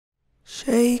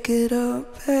Shake it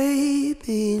up,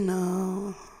 baby,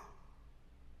 now.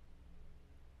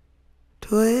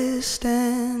 Twist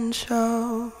and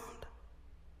shout.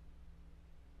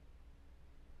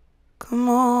 Come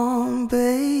on,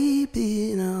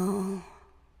 baby, now.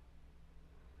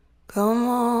 Come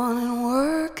on and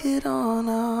work it on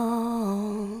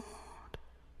out.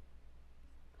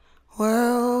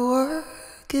 Well,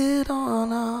 work it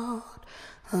on out,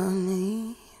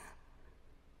 honey.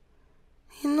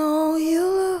 You know you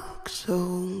look so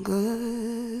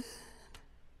good.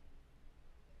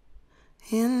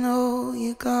 You know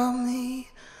you got me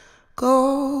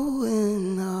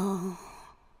going now,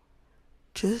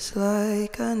 just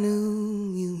like I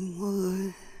knew you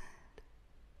would.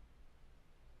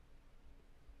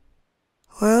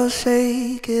 Well,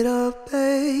 shake it up,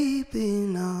 baby,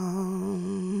 now.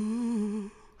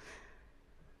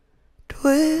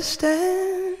 Twist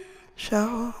and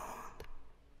shout.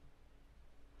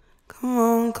 Come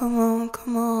on, come on,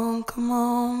 come on, come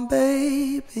on,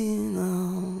 baby,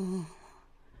 now.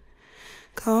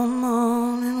 Come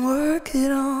on and work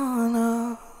it on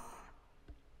out.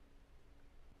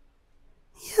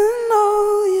 You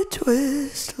know you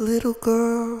twist, little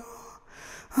girl.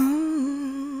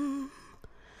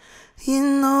 You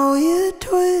know you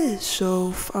twist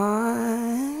so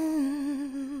fine.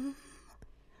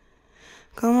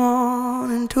 Come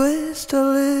on and twist a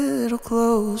little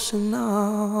closer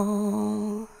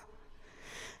now,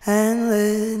 and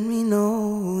let me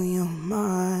know you're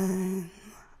mine.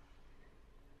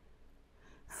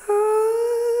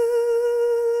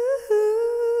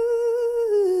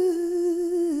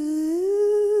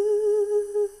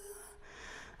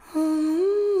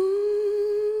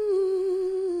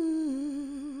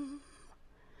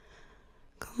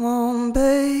 Come on,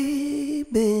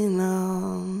 baby,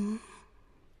 now.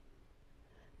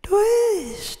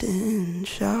 Twist and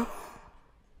shout.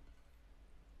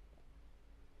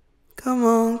 Come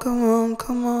on, come on,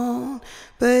 come on,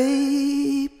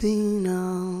 baby,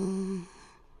 now.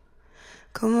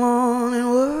 Come on and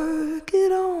work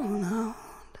it on out.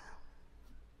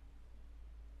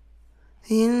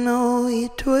 You know you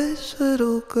twist,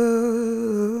 little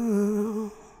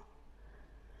girl.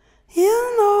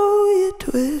 You know you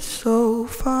twist so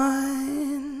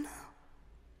fine.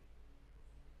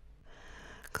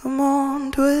 Come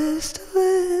on, twist a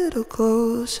little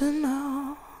closer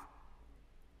now,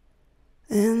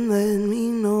 and let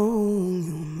me know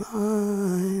you're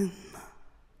mine.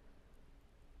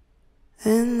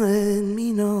 And let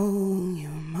me know